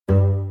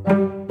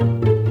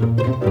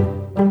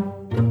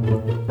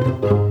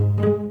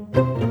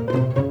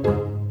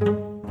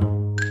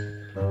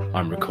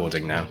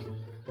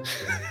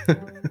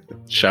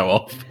show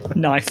off.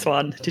 Nice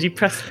one. Did you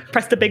press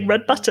the big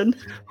red button?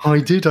 I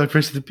did. I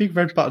pressed the big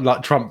red button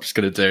like Trump's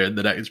going to do in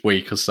the next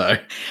week or so.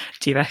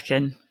 Do you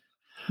reckon?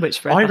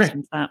 Which red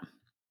button's that?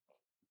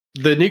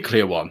 The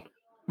nuclear one.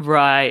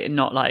 Right,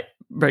 not like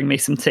bring me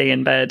some tea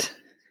in bed.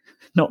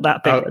 Not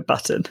that big red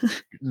button.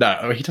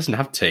 No, he doesn't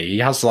have tea. He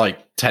has like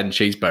 10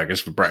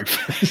 cheeseburgers for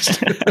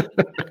breakfast.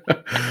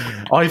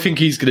 I think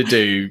he's going to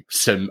do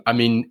some. I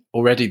mean,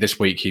 already this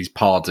week he's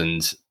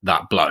pardoned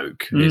that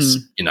bloke.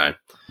 Is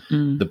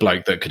the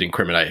bloke that could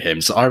incriminate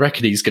him. So I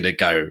reckon he's going to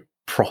go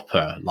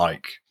proper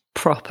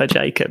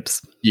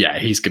Jacobs. Yeah,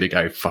 he's going to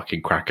go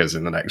fucking crackers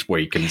in the next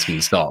week, and he's going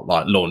to start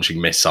like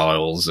launching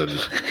missiles. And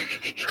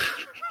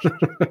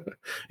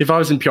if I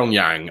was in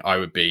Pyongyang, I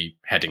would be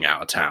heading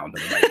out of town.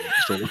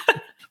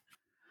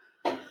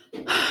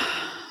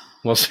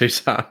 What's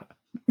that?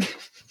 Do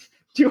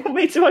you want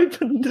me to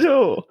open the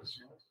door?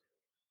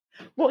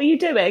 What are you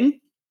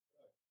doing?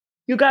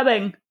 You're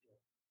going.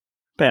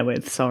 Bear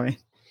with, sorry.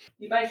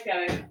 You're both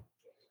going.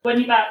 When are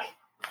you back?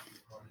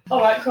 All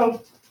right,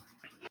 cool.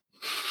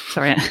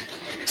 Sorry.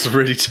 It's a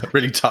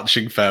really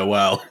touching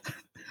farewell.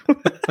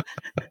 Where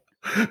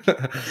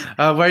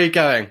are you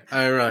going?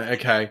 Oh, right,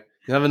 okay.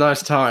 You have a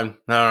nice time.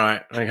 All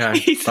right,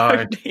 okay.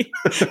 Bye.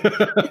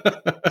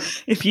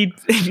 If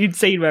you'd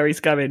seen where he's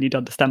going, you'd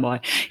understand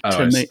why.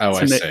 I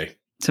see.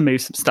 To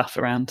move some stuff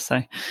around.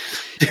 So,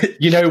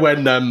 you know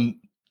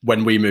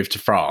when we moved to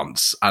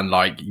France and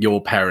like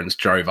your parents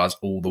drove us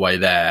all the way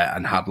there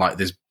and had like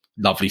this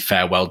lovely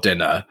farewell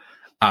dinner.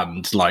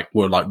 And like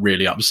were like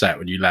really upset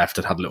when you left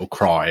and had a little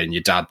cry, and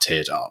your dad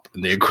teared up.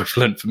 And the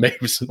equivalent for me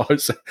was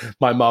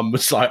my mum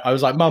was like, I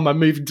was like, Mum, I'm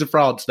moving to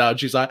France now. And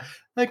she's like,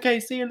 okay,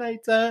 see you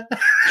later.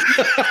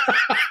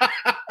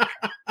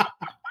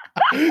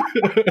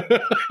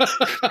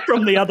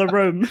 From the other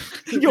room,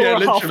 you're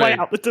halfway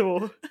out the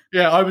door.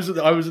 Yeah, I was at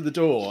the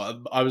door.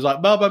 And I was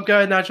like, Mum, I'm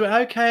going now. She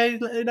went, okay,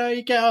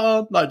 you get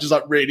on. Like just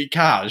like really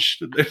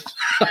cash.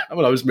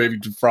 When I was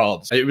moving to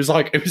France, it was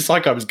like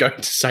I was going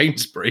to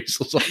Sainsbury's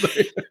or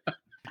something.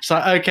 It's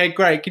like, okay,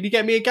 great. Can you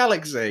get me a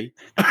Galaxy?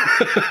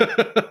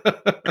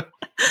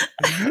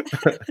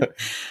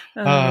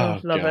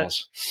 Love it.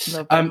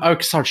 Oh,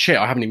 sorry, shit.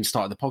 I haven't even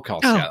started the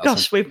podcast yet. Oh,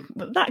 gosh, we've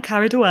that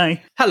carried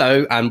away.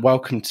 Hello, and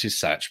welcome to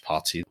Search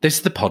Party. This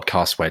is the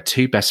podcast where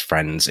two best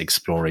friends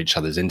explore each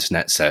other's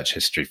internet search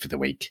history for the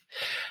week.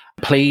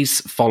 Please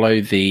follow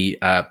the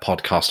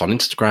podcast on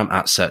Instagram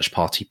at Search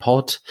Party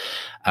Pod.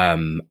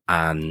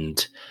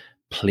 And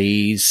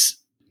please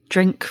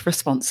drink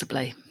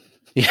responsibly.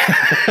 Yeah.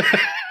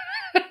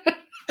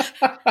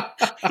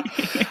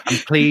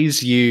 And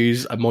please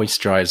use a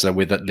moisturiser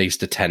with at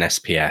least a 10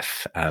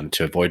 SPF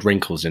to avoid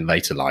wrinkles in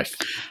later life.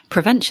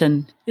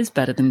 Prevention is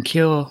better than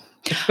cure.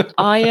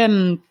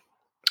 I'm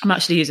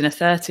actually using a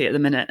 30 at the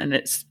minute, and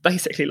it's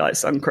basically like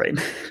sun cream.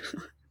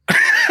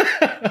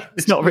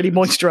 It's not really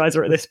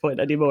moisturiser at this point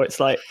anymore. It's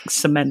like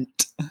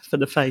cement for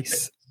the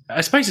face.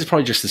 I suppose it's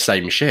probably just the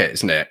same shit,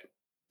 isn't it?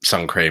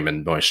 Sun cream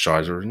and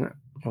moisturiser, isn't it?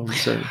 I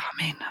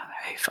mean,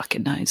 who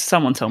fucking knows?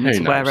 Someone told me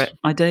to wear it.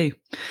 I do.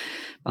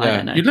 I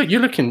don't know. You're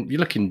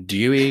looking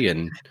dewy,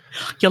 and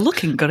you're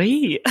looking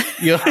great.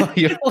 You're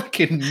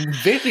looking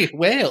very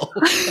well.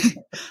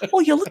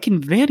 Oh, you're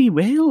looking very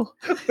well.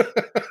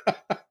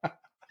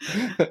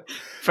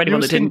 For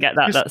anyone that didn't get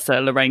that, that's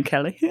Lorraine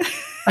Kelly.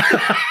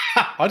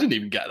 I didn't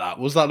even get that.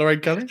 Was that Lorraine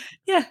Kelly?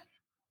 Yeah.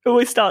 It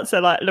always starts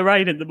like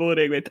Lorraine in the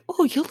morning with,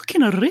 "Oh, you're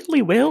looking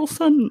really well,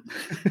 son."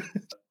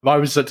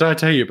 Did I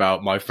tell you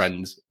about my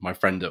friend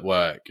at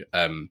work,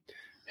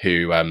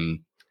 who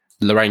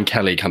Lorraine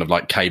Kelly kind of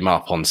like came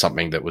up on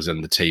something that was in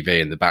the TV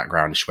in the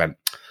background. She went,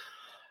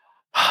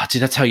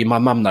 "Did I tell you my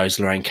mum knows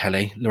Lorraine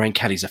Kelly? Lorraine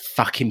Kelly's a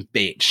fucking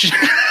bitch."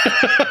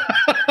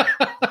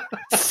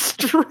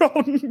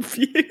 Strong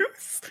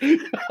views.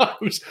 I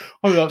was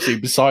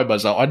absolutely beside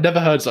myself. I'd never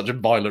heard such a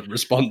violent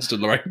response to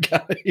Lorraine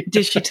Kelly.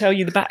 Did she tell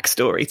you the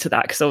backstory to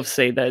that? Because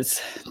obviously there's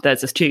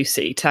a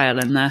juicy tale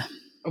in there.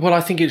 Well,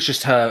 I think it's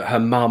just her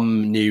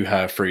mum knew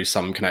her through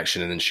some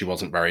connection, and then she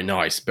wasn't very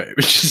nice. But it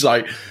was just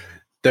like,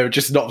 they were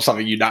just not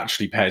something you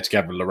naturally pair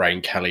together,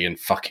 Lorraine Kelly and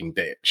fucking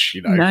bitch,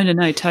 you know?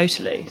 No,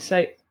 totally.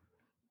 So,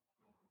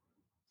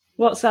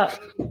 what's up?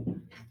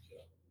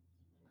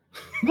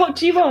 What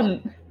do you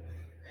want?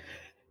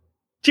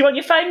 Do you want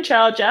your phone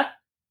charger?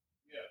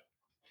 Yeah.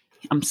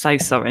 I'm so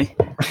sorry.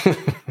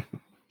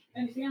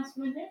 Anything else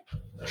from in here?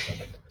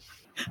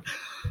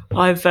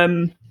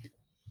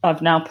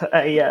 I've now put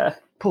a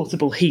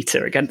portable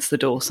heater against the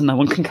door so no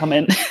one can come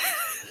in.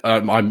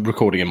 I'm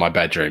recording in my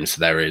bedroom, so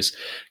there is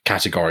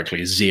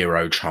categorically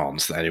zero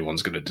chance that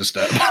anyone's going to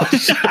disturb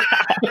us.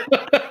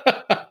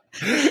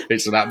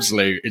 It's an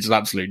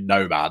absolute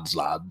no man's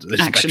land.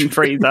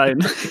 Action-free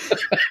zone.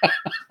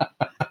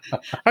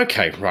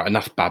 Okay, right.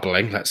 Enough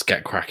babbling. Let's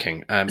get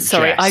cracking. I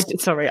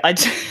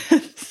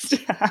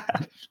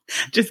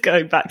just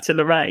going back to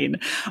Lorraine.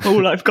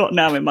 All I've got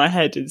now in my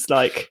head is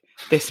like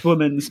this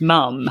woman's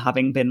mum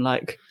having been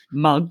like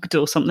mugged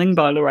or something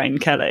by Lorraine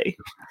Kelly.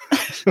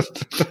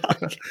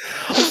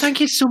 Oh, thank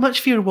you so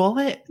much for your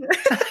wallet.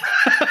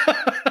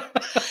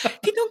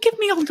 You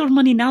all your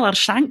money now or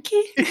shank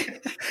you.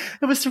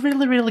 It was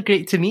really, really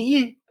great to meet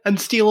you and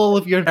steal all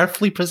of your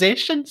earthly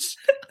possessions.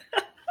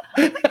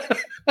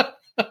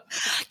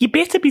 You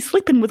better be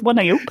sleeping with one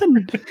eye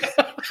open.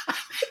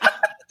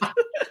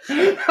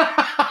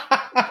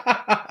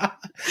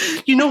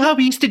 You know how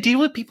we used to deal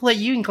with people like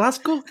you in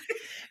Glasgow? We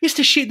used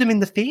to shoot them in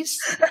the face.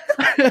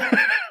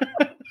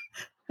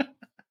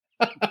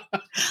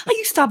 I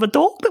used to have a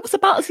dog that was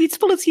about as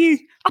useful as you.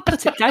 I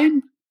put it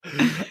down.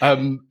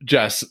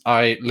 Jess,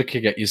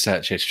 looking at your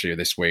search history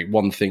this week,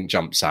 one thing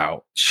jumps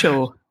out.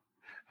 Sure.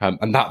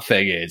 And that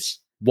thing is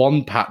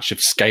one patch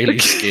of scaly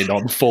skin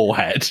on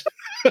forehead.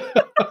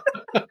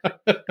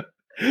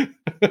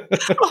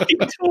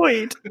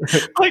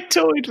 I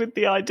toyed with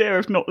the idea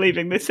of not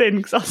leaving this in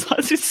because I was like,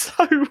 this is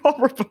so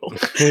horrible.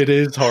 It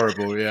is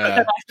horrible, yeah. And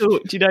then I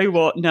thought, do you know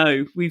what?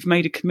 No, we've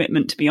made a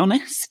commitment to be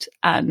honest,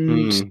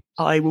 and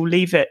I will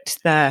leave it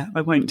there.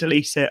 I won't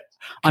delete it.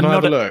 Can I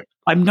have a look?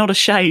 I'm not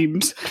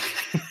ashamed.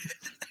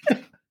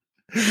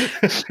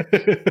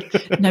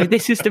 No,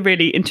 this is the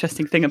really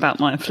interesting thing about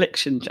my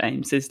affliction,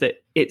 James, is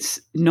that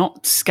it's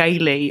not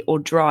scaly or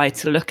dry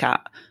to look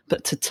at,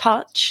 but to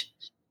touch,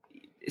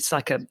 it's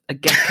like a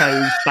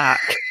gecko's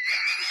back.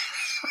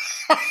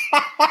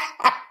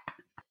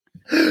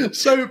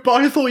 But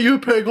I thought you were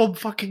putting on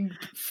fucking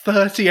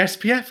 30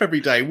 SPF every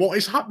day. What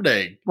is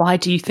happening? Why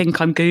do you think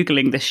I'm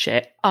Googling this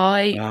shit?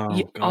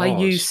 I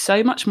use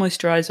so much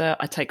moisturiser.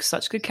 I take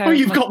such good care of my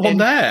you've got skin. one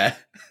there.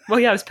 Well,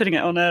 yeah, I was putting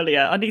it on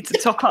earlier. I need to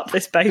top up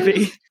this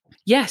baby.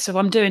 Yeah, so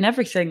I'm doing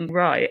everything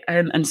right.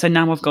 And so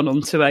now I've gone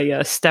on to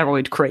a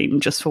steroid cream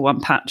just for one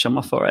patch on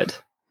my forehead.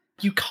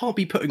 You can't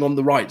be putting on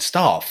the right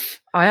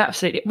stuff.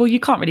 Well, you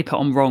can't really put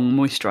on wrong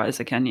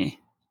moisturiser, can you?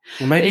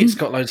 Well, maybe it's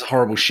got loads of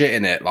horrible shit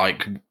in it.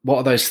 Like, what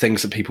are those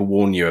things that people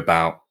warn you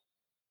about?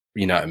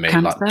 You know what I mean?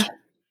 Cancer? Like,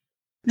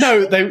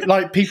 no, they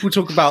like people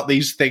talk about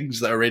these things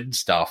that are in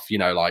stuff. You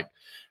know, like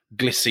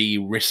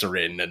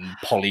glycericerin and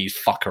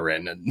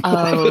polyfuckerin and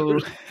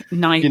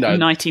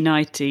nighty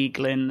nighty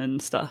glyn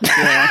and stuff.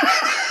 Yeah.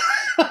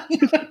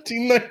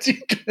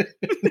 Nighty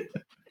glyn.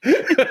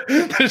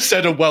 They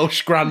said a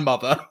Welsh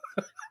grandmother.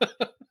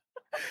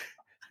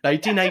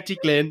 1980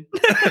 Glyn.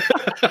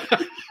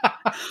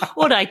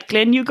 All right,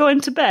 Glyn, you going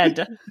to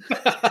bed?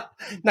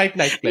 Night,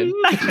 Glyn.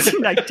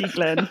 Nighty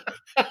Glyn.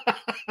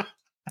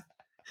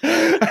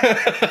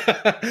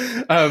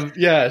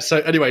 Yeah. So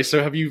anyway,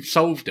 have you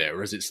solved it,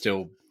 or is it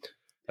still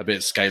a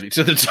bit scaly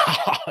to the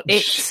touch?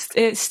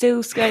 It's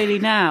still scaly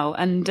now,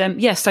 and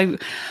So,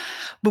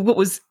 but what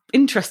was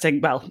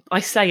interesting? Well,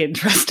 I say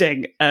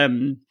interesting.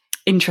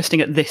 Interesting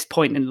at this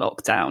point in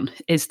lockdown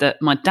is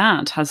that my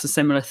dad has a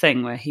similar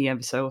thing where he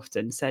ever so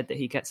often said that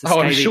he gets a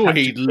scaly I'm sure patch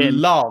he'd of skin.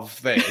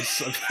 love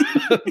this.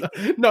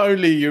 Not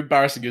only are you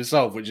embarrassing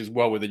yourself, which is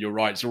well within your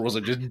rights, you're also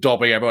just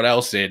dobbing everyone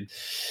else in.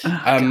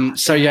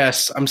 So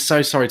yes, I'm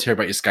so sorry to hear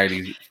about your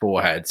scaly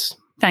foreheads.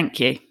 Thank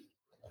you.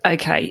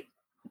 Okay,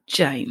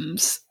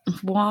 James,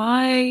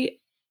 why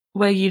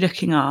were you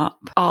looking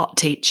up art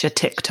teacher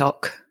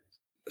TikTok?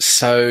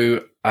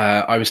 So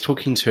I was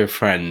talking to a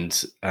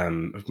friend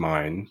of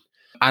mine,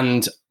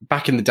 and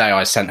back in the day,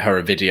 I sent her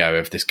a video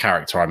of this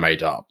character I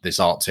made up, this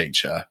art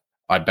teacher.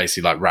 I'd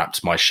basically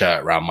wrapped my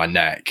shirt around my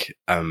neck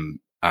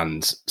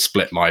and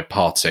split my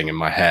parting in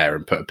my hair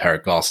and put a pair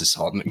of glasses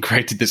on and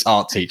created this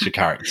art teacher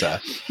character.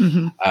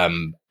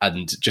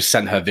 And just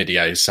sent her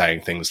videos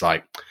saying things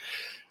like,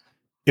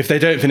 if they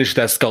don't finish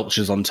their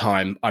sculptures on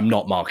time, I'm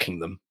not marking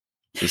them,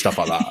 and stuff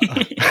like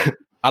that.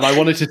 And I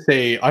wanted to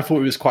see, I thought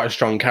it was quite a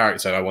strong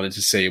character. And I wanted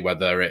to see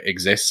whether it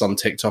exists on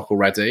TikTok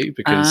already,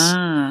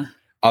 because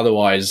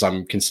otherwise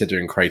I'm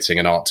considering creating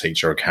an art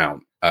teacher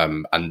account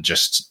and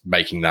just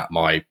making that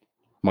my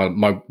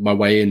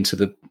way into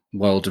the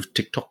world of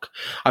TikTok.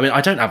 I mean,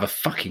 I don't have a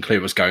fucking clue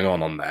what's going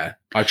on there.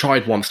 I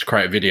tried once to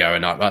create a video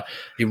and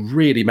it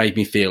really made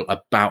me feel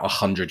about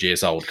 100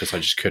 years old because I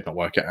just could not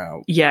work it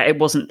out. Yeah, it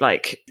wasn't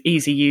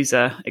easy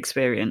user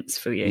experience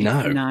for you.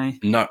 No,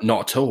 not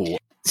at all.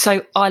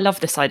 So I love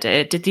this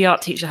idea. Did the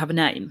art teacher have a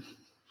name?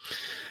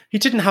 He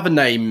didn't have a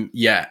name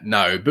yet,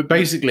 no. But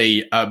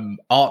basically,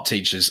 art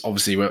teachers,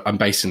 obviously, I'm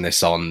basing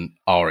this on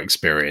our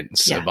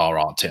experience of our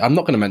art teacher. I'm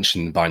not going to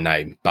mention by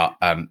name, but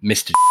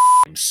Mr.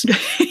 James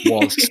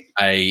was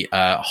a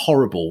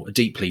horrible,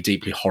 deeply,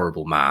 deeply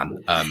horrible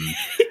man.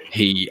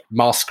 He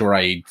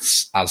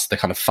masquerades as the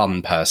kind of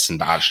fun person,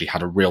 but actually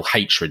had a real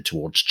hatred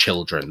towards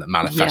children that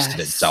manifested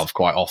itself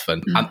quite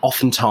often. And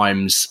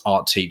oftentimes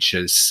art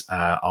teachers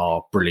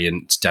are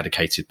brilliant,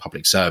 dedicated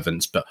public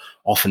servants, but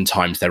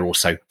oftentimes they're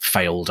also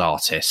failed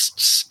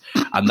artists.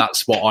 And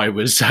that's what I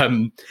was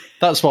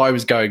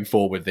going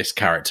for with this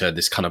character,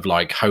 this kind of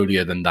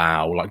holier than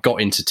thou,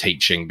 got into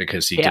teaching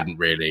because he didn't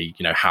really,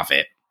 have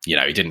it. He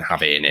didn't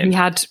have it in him. He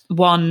had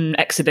one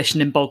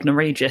exhibition in Bognor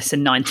Regis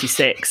in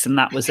 96 and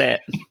that was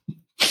it.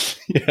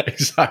 Yeah,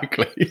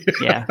 exactly.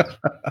 Yeah.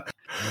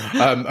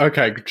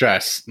 Okay,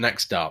 Jess,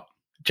 next up.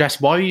 Jess,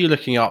 why are you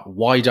looking up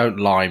why don't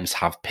limes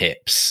have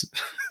pips?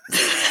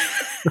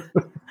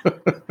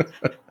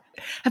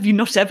 Have you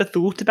not ever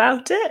thought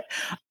about it?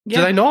 Yeah.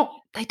 Do they not?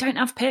 They don't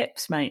have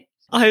pips, mate.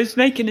 I was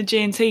making a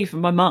G&T for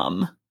my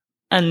mum,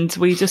 and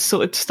we just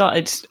sort of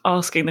started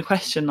asking the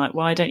question, like,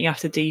 why don't you have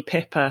to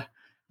de-pip a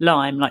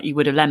lime like you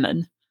would a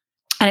lemon?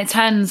 And it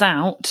turns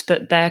out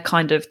that they're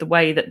kind of the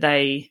way that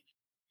they...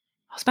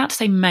 I was about to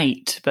say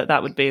mate, but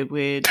that would be a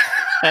weird...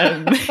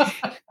 the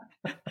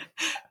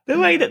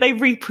way that they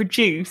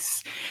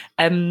reproduce,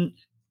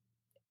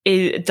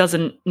 it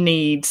doesn't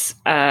need...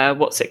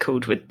 what's it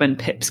called when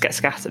pips get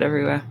scattered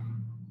everywhere?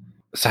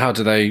 So how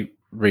do they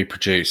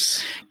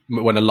reproduce?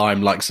 When a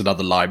lime likes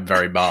another lime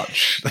very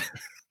much,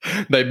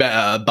 they met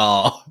at a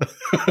bar.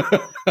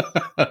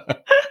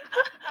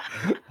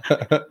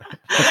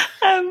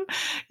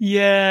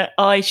 Yeah,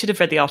 I should have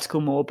read the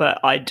article more, but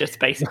I just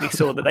basically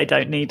saw that they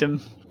don't need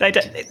them. They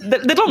don't.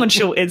 The long and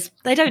short is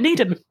they don't need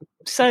them,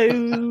 so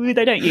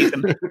they don't use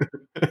them.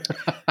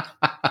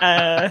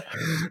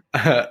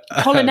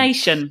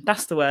 Pollination,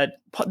 that's the word.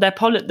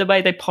 The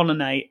way they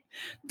pollinate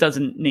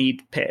doesn't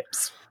need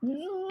pips.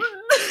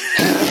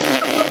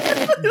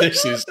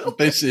 This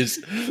is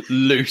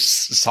loose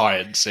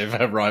science, if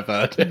ever I've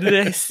heard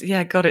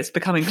it. God, it's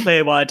becoming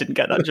clear why I didn't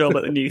get that job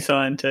at the New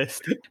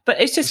Scientist.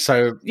 But it's just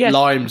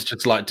limes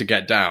just like to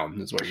get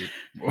down, is what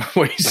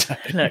you say.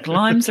 Look,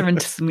 limes are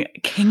into some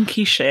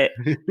kinky shit,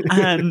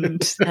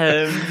 and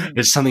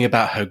there's something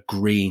about her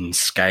green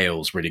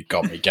scales really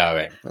got me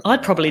going.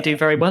 I'd probably do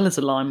very well as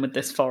a lime with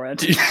this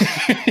forehead.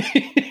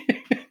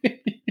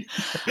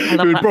 I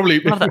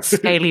love that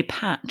scaly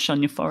patch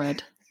on your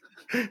forehead.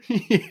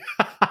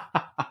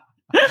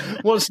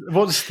 What's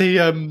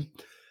the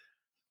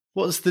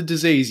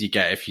disease you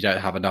get if you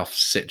don't have enough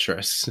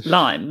citrus?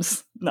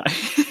 Limes? No.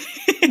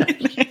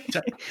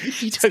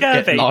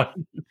 Scurvy.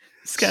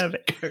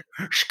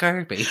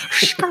 Scurvy.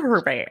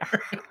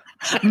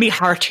 Me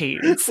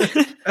hearties.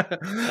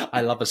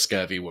 I love a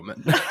scurvy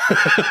woman.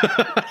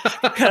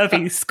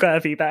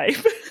 Scurvy babe.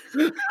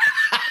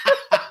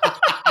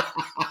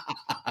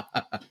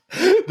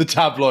 The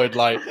tabloid,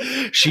 like,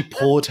 she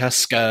poured her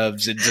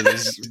scurves into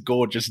this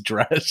gorgeous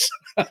dress.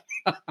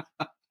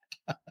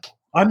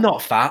 I'm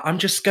not fat, I'm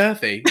just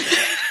scurvy.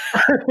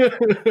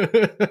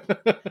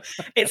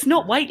 It's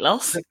not weight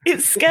loss,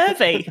 it's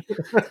scurvy.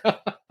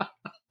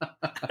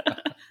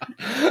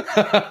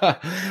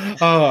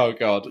 Oh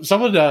god,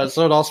 someone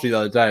asked me the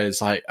other day.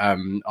 It's like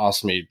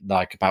asked me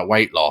like about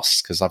weight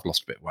loss because I've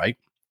lost a bit of weight.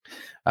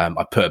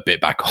 I put a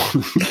bit back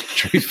on,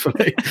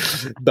 truthfully,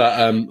 but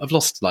I've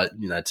lost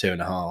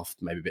 2.5,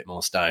 maybe a bit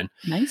more stone.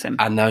 Amazing.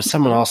 And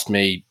someone asked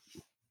me,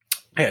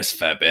 yeah, it's a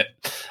fair bit.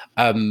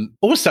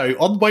 Also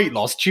on weight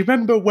loss, do you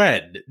remember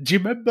when?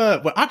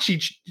 Well,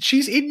 actually,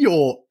 she's in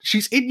your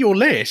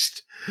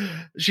list.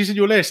 She's in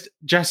your list.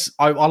 Jess,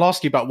 I'll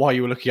ask you about why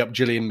you were looking up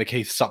Gillian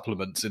McKeith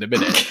supplements in a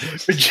minute.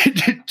 But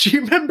do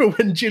you remember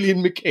when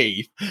Gillian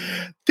McKeith,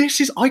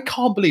 I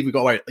can't believe we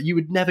got away. You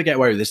would never get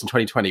away with this in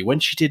 2020, when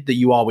she did the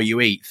You Are What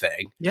You Eat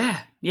thing.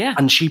 Yeah.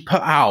 And she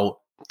put out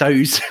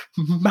those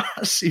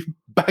massive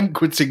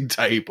banqueting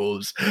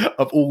tables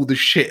of all the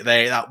shit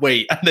they ate that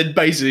week. And then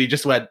basically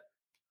just went,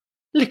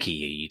 look at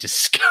you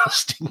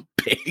disgusting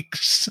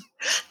pigs.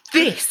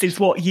 This is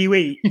what you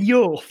eat.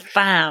 You're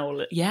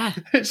foul. Yeah.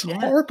 It's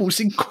horrible. It's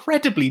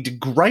incredibly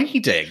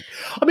degrading.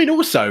 I mean,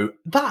 also,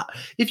 that,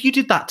 if you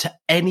did that to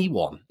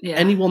anyone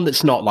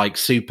that's not like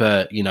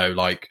super,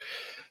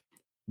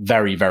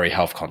 very, very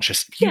health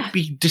conscious, you'd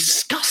be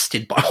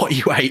disgusted by what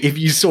you ate if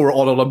you saw it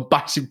on a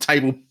massive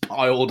table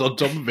piled on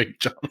top of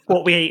each other.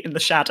 What we eat in the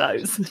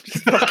shadows.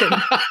 Just fucking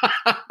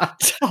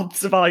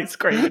tubs of ice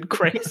cream and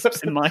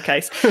crisps in my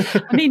case.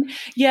 I mean,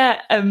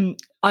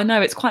 I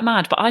know it's quite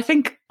mad, but I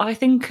think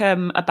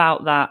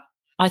about that.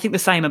 I think the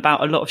same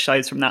about a lot of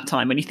shows from that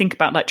time. When you think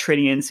about like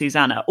Trinny and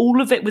Susanna,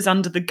 all of it was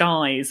under the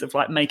guise of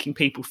like making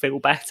people feel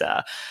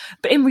better.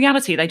 But in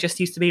reality, they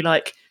just used to be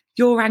like,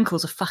 your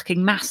ankles are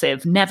fucking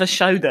massive. Never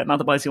show them,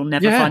 otherwise you'll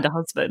never find a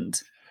husband.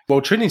 Well,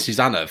 Trinny and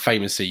Susanna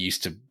famously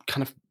used to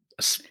kind of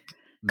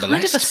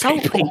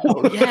assault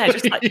people. Yeah,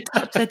 just like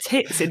touch their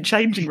tits in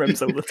changing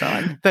rooms all the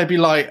time. They'd be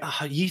like,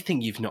 oh, you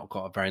think you've not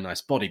got a very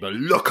nice body, but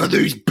look at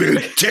these big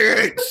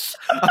tits.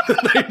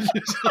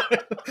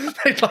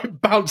 they'd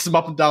like bounce them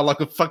up and down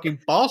like a fucking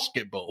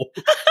basketball.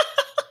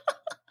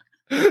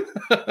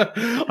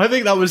 I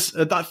think that was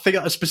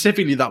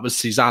specifically that was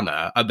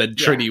Susanna, and then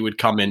Trinny would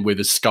come in with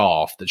a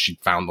scarf that she'd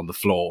found on the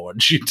floor, and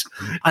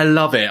I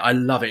love it,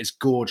 it's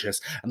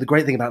gorgeous. And the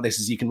great thing about this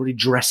is you can really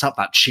dress up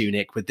that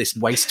tunic with this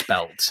waist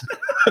belt.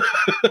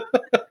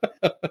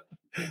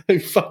 I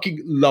fucking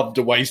loved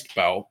a waist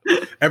belt.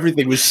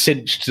 Everything was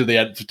cinched to the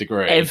nth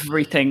degree.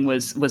 Everything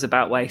was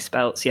about waist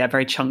belts. Yeah,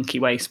 very chunky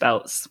waist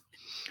belts.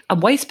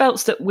 And waist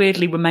belts that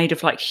weirdly were made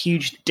of like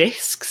huge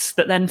discs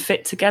that then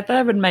fit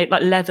together and made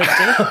like leather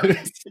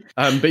discs.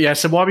 But yeah,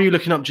 so why were you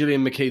looking up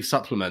Gillian McKeith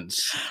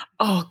supplements?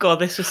 Oh God,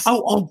 this was...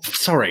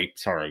 Sorry.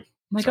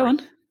 Go on.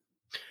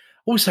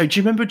 Also, do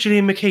you remember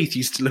Gillian McKeith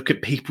used to look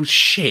at people's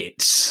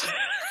shits?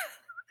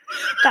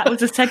 That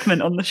was a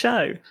segment on the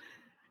show.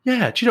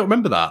 Yeah, do you not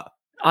remember that?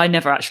 I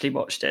never actually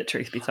watched it,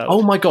 truth be told.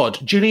 Oh my God,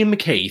 Gillian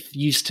McKeith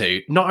used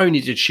to, not only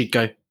did she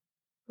go,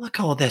 look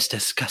at all this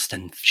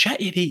disgusting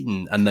shit you've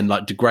eaten, and then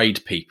like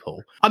degrade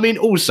people. I mean,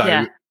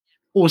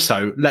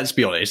 also, let's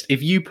be honest,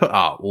 if you put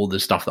up all the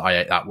stuff that I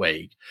ate that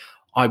week,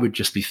 I would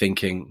just be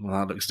thinking, well,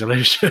 that looks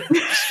delicious.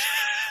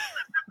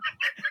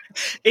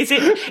 Is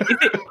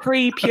it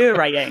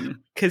pre-pureeing?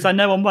 Because I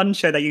know on one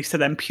show they used to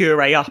then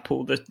puree up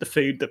all the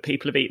food that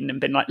people have eaten and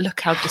been like,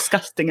 look how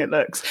disgusting it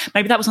looks.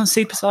 Maybe that was on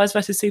Super Size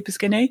versus Super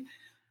Skinny.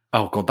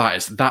 Oh god,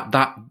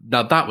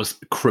 that was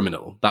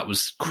criminal. That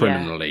was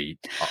criminally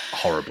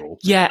horrible.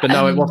 Yeah, but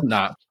no, it wasn't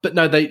that. But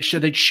no, they'd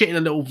shit in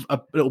a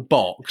little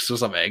box or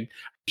something.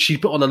 She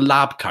put on a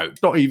lab coat.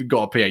 Not even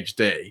got a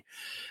PhD.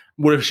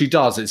 Well, if she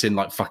does, it's in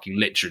like fucking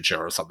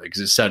literature or something,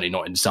 because it's certainly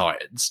not in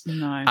science.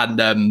 No.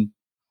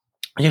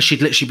 And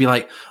she'd literally be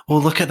like, "Oh,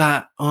 look at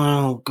that!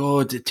 Oh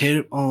god,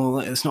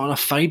 it's not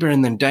enough fibre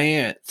in them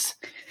diets."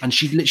 And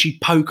she'd literally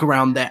poke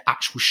around their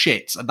actual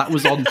shits, and that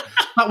was on.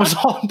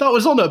 that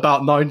was on at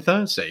about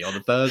 9:30 on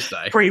a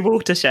Thursday.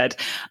 Pre-Watershed.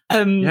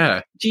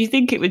 Yeah. Do you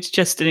think it was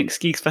just an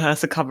excuse for her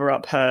to cover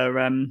up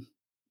her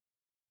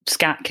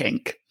scat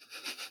kink?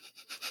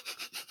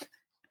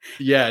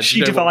 Yeah,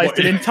 she devised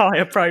an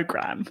entire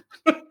program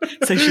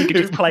so she could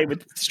just play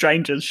with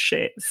strangers'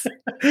 shits.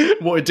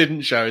 What it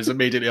didn't show is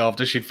immediately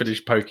after she'd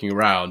finished poking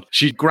around,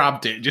 she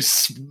grabbed it and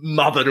just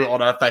smothered it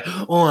on her face.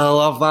 Oh, I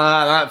love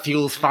that. That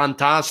feels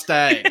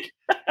fantastic.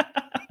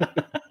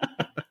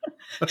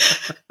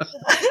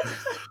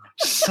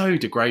 So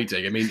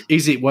degrading. I mean,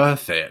 is it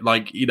worth it?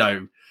 Like,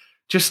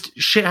 just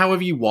shit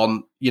however you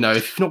want. If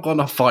you've not got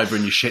enough fibre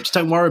in your shit, just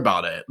don't worry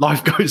about it.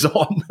 Life goes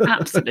on.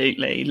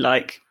 Absolutely.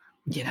 Like,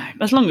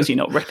 as long as you're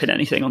not ripping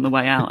anything on the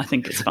way out, I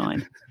think it's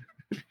fine.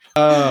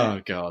 Oh,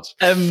 God.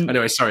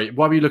 Anyway, sorry.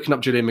 Why were you looking up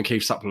Gillian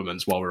McKeith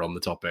supplements while we're on the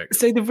topic?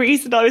 So the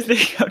reason I was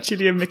looking up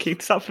Gillian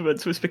McKeith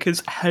supplements was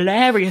because,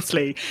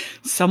 hilariously,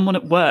 someone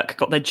at work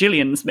got their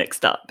Gillians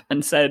mixed up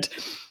and said,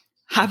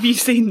 have you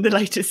seen the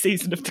latest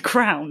season of The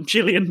Crown?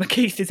 Gillian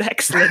McKeith is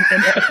excellent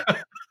in it.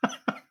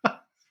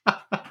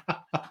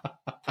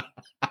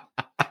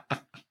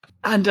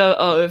 And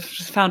I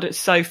just found it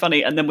so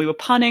funny. And then we were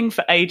punning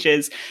for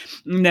ages.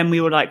 And then we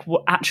were like,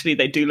 well, actually,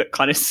 they do look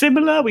kind of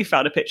similar. We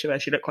found a picture where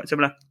she looked quite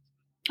similar.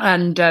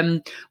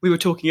 And we were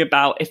talking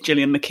about if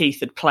Gillian McKeith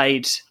had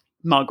played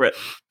Margaret.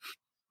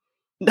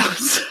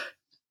 Margaret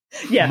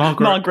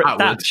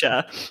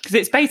Thatcher. Because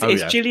it's basically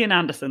Gillian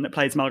Anderson that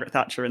plays Margaret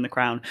Thatcher in The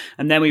Crown.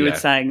 And then we were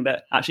saying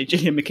that actually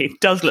Gillian McKeith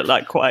does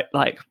look quite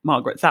like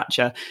Margaret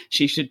Thatcher.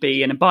 She should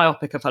be in a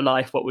biopic of her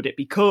life. What would it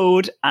be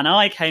called? And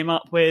I came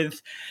up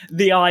with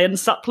The Iron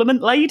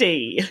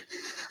Lady.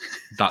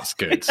 That's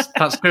good.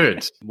 That's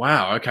good.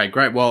 Wow. Okay,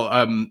 great. Well,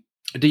 are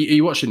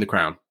you watching The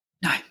Crown?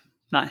 No.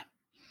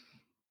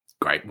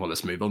 Great. Well,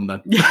 let's move on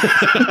then.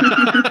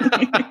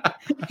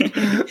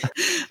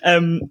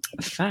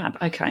 Fab.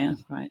 Okay.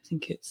 Right. I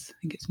think it's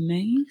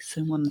me.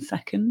 So 1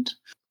 second.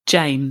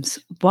 James,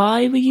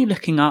 why were you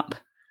looking up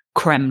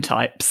creme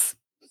types?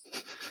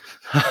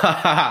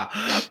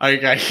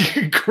 Okay.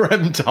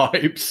 Creme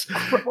types.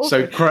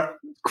 So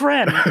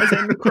creme as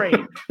in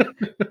cream.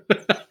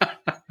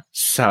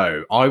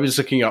 So I was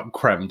looking up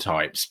creme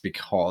types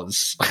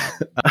because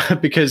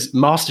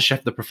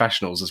MasterChef The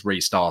Professionals has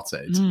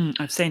restarted.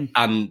 I've seen.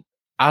 And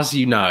as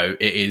you know,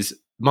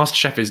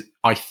 MasterChef is,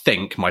 I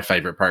think, my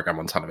favourite programme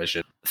on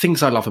television.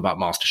 Things I love about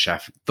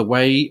MasterChef, the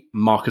way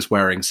Marcus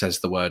Waring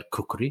says the word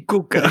cookery.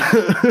 Cookery.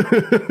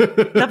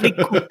 Lovely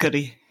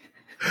cookery.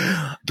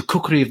 The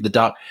cookery of the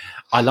duck.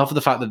 I love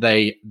the fact that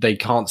they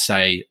can't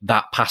say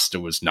that pasta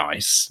was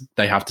nice.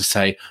 They have to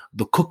say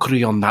the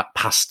cookery on that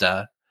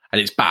pasta. And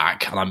it's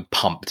back, and I'm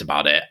pumped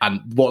about it. And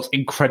what's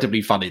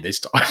incredibly funny this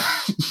time,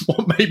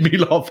 what made me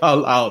laugh out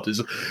loud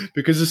is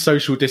because of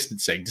social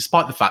distancing,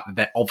 despite the fact that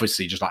they're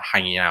obviously just like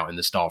hanging out in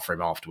the staff room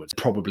afterwards,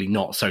 probably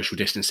not social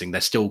distancing.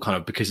 They're still kind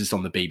of, because it's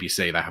on the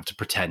BBC, they have to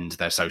pretend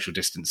they're social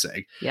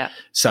distancing. Yeah.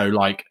 So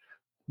like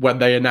when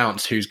they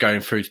announce who's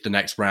going through to the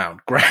next round,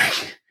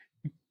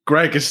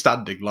 Greg is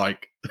standing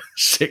like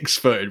 6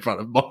 foot in front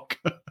of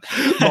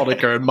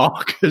Monica and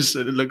Marcus,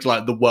 and it looks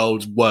like the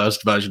world's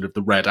worst version of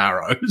the Red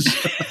Arrows.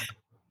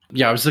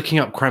 Yeah, I was looking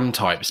up creme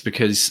types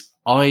because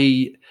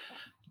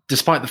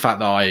despite the fact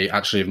that I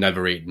actually have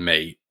never eaten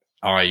meat,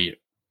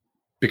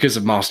 because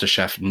of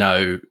MasterChef,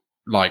 know,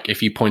 like,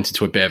 if you pointed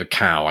to a bit of a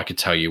cow, I could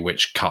tell you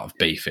which cut of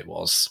beef it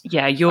was.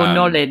 Yeah, your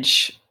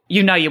knowledge,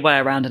 your way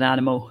around an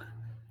animal.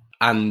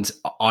 And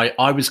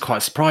I was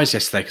quite surprised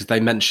yesterday because they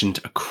mentioned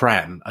a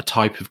creme, a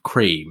type of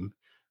cream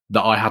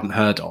that I hadn't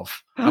heard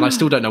of. And I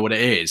still don't know what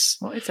it is.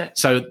 What is it?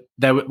 So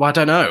I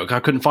don't know. I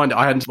couldn't find it.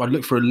 I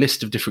looked for a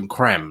list of different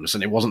cremes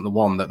and it wasn't the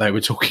one that they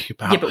were talking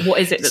about. Yeah, but what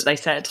is it that they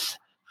said?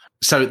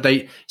 So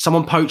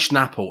someone poached an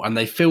apple and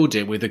they filled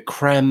it with a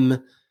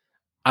creme,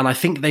 and I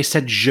think they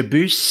said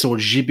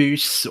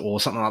Jibus or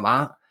something like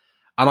that.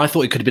 And I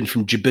thought it could have been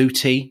from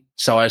Djibouti.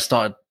 So I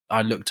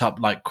looked up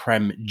like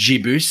creme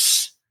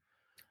Jibus.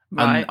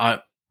 Right.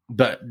 And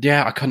but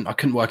yeah, I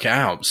couldn't work it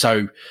out.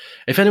 So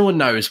if anyone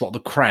knows what the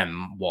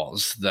creme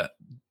was that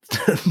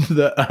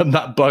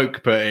that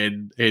bloke put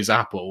in his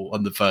apple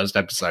on the first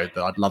episode,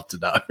 then I'd love to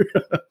know.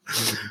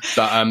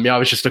 But yeah, I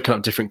was just looking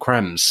up different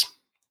cremes.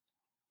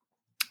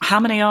 How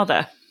many are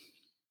there?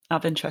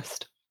 Out of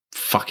interest.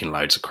 Fucking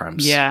loads of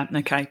cremes. Yeah,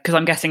 okay. Because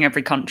I'm guessing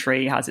every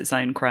country has its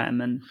own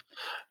creme. And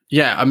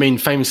yeah, I mean,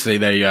 famously,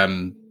 they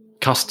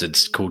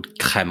custard's called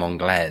crème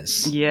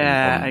anglaise.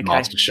 Yeah, on okay.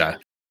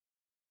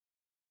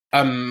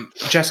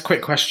 MasterChef. Just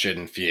quick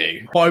question for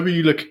you. Why were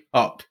you looking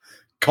up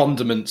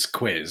condiments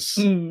quiz?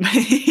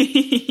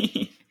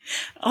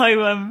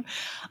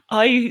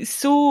 I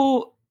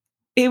saw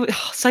it.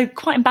 So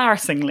quite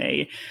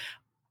embarrassingly,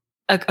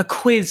 a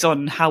quiz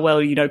on how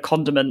well you know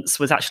condiments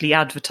was actually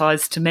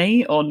advertised to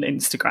me on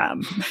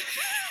Instagram.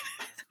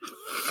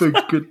 For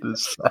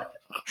goodness sake.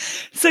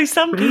 So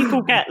some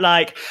people get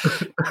like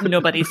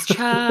Nobody's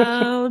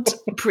Child,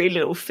 Pretty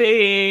Little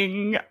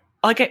Thing.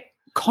 I get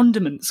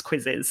condiments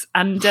quizzes,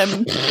 and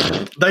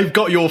they've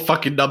got your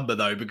fucking number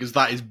though, because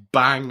that is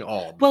bang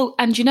on. Well,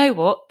 and you know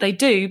what they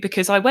do,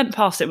 because I went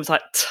past it and was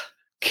like,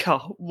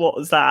 God, what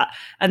was that?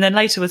 And then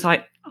later was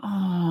like,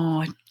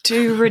 oh, I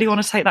do really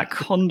want to take that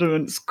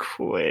condiments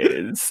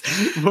quiz.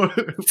 was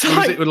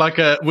it like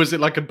a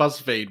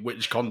BuzzFeed?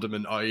 Which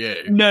condiment are you?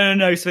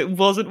 No. So it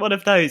wasn't one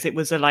of those. It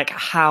was like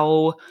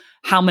how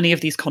many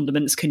of these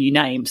condiments can you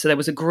name? So there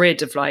was a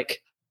grid of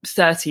like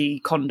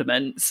 30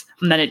 condiments,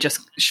 and then it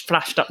just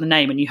flashed up the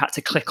name, and you had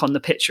to click on the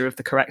picture of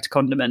the correct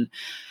condiment.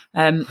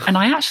 And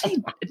I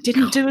actually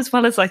didn't do as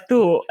well as I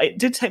thought. It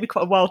did take me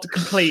quite a while to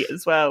complete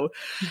as well.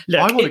 Look,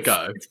 I want to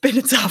go. It's been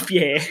a tough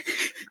year.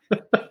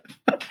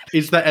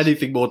 Is there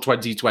anything more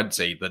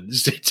 2020 than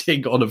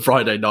sitting on a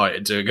Friday night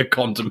and doing a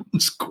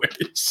condiments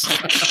quiz?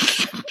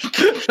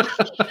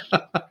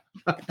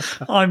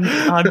 I'm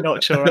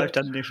not sure I've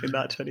done anything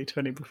that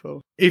 2020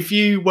 before. If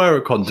you were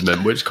a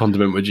condiment, which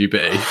condiment would you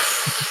be?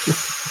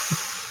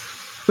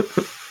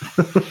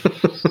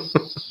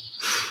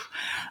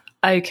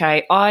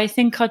 Okay, I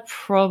think I'd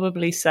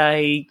probably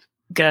say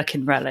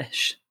gherkin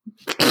relish.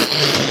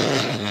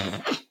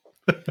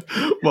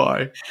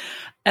 Why?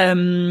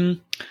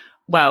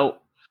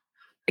 Well,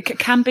 it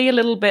can be a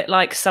little bit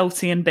like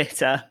salty and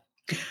bitter,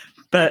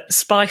 but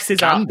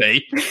spices up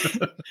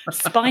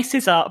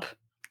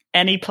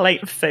any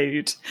plate of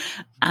food,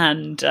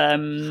 and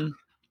and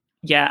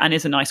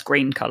is a nice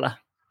green colour.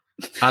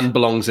 And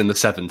belongs in the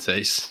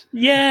 70s.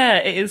 Yeah,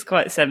 it is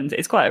quite 70s.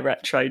 It's quite a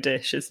retro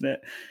dish, isn't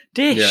it?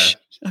 Dish. Yeah.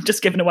 I've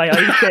just given away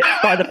it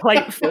by the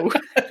plateful.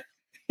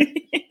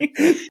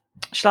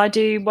 Shall I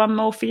do one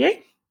more for you?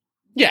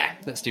 Yeah,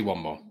 let's do one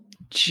more.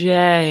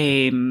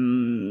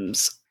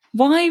 James,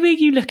 why were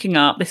you looking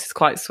up, this is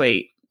quite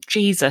sweet,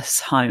 Jesus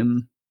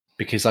Home?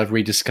 Because I've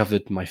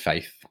rediscovered my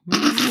faith.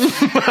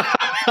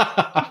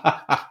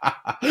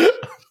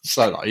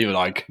 So like, even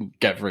I can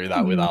get through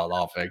that without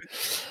laughing.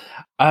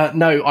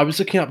 No, I was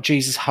looking up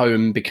Jesus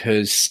Home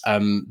because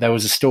there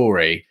was a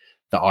story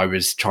that I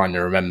was trying to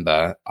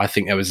remember. I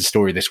think there was a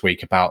story this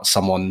week about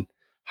someone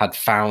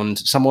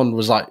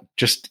was like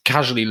just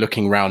casually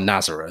looking around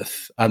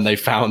Nazareth, and they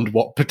found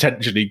what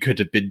potentially could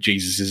have been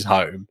Jesus's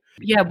home.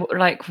 Yeah,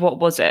 like what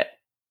was it?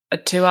 A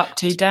 2 up,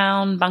 2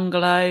 down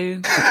bungalow,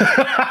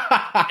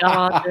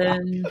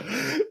 garden.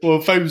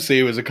 Well, famously,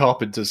 he was a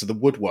carpenter, so the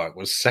woodwork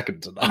was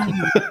second to none.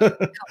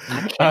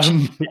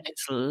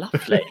 It's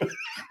lovely.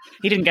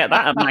 He didn't get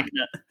that at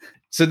Magnet.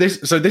 So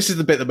this is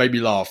the bit that made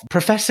me laugh.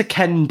 Professor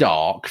Ken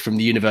Dark from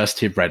the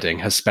University of Reading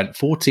has spent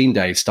 14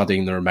 days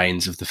studying the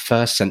remains of the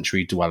first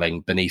century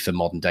dwelling beneath a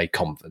modern-day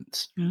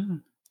convent.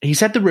 Mm. He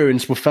said the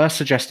ruins were first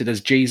suggested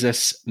as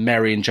Jesus,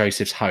 Mary and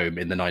Joseph's home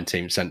in the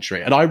 19th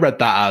century. And I read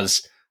that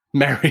as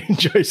Mary and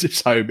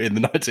Joseph's home in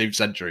the 19th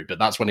century, but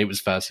that's when it was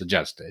first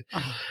suggested.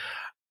 Oh.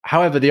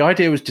 However, the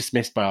idea was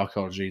dismissed by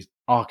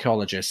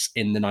archaeologists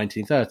in the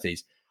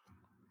 1930s.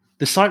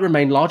 The site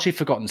remained largely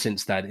forgotten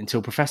since then,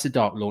 until Professor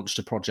Dark launched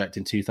a project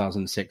in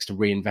 2006 to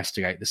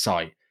reinvestigate the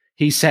site.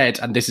 He said,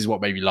 and this is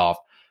what made me laugh,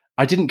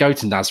 "I didn't go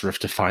to Nazareth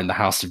to find the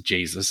house of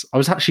Jesus. I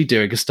was actually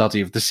doing a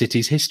study of the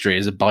city's history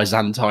as a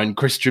Byzantine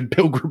Christian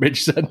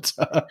pilgrimage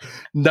centre.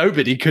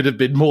 Nobody could have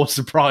been more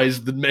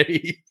surprised than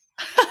me."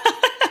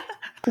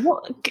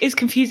 What is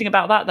confusing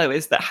about that, though,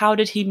 is that how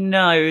did he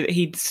know that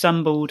he'd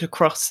stumbled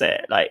across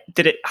it? Like,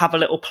 did it have a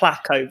little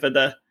plaque over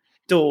the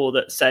door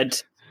that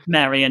said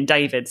Mary and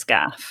David's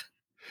gaff?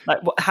 Like,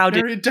 how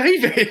did Mary and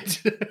David?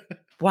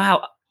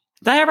 Wow,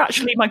 they're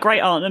actually my great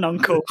aunt and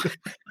uncle.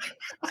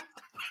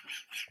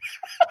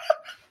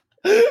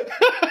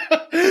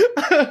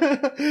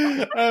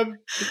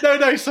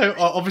 No. So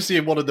obviously,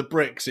 in one of the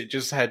bricks, it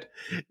just said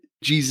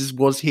Jesus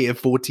was here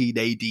 14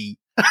 AD.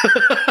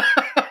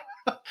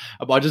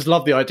 I just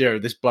love the idea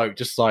of this bloke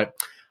just like,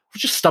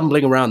 just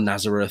stumbling around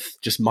Nazareth,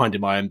 just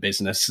minding my own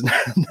business, and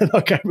then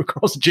I came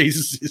across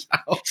Jesus'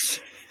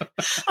 house.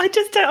 I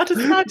just don't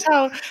understand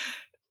how.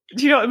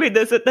 Do you know what I mean?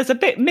 There's a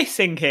bit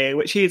missing here,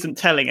 which he isn't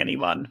telling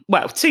anyone.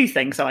 Well, 2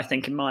 things I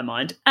think in my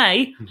mind.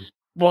 A,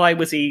 why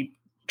was he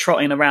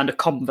trotting around a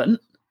convent?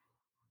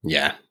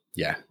 Yeah.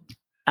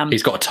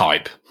 He's got a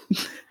type.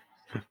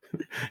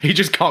 He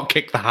just can't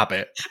kick the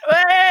habit.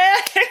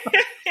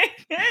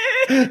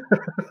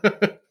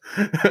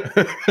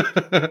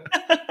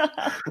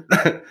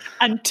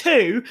 And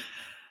 2,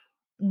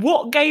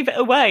 what gave it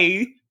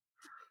away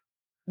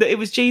that it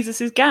was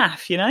Jesus's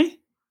gaff, you know?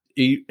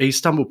 He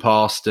stumbled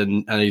past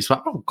and he's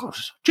like, oh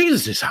gosh,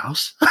 Jesus'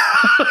 house.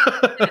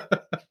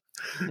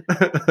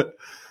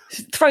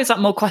 Throws up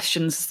more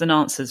questions than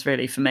answers,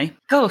 really, for me.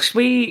 Gosh,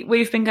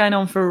 we've been going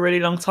on for a really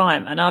long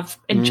time, and I've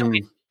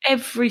enjoyed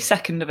every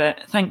second of it.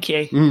 Thank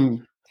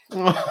you.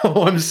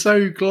 Oh, I'm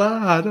so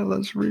glad. Oh,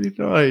 that's really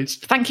nice.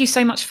 Thank you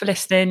so much for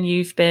listening.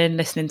 You've been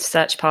listening to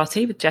Search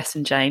Party with Jess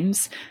and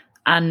James.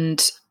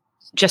 And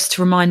just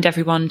to remind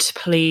everyone to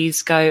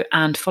please go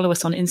and follow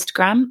us on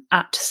Instagram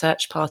at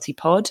Search Party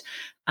Pod.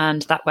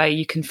 And that way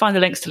you can find the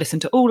links to listen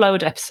to all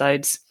lowered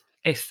episodes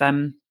if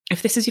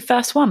this is your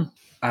first one.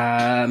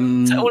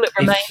 So all it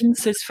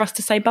remains is for us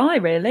to say bye,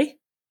 really.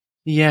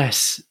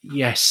 Yes,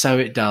 so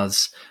it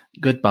does.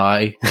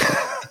 Goodbye.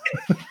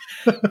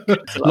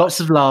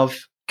 Lots of love.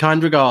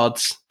 Kind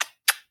regards.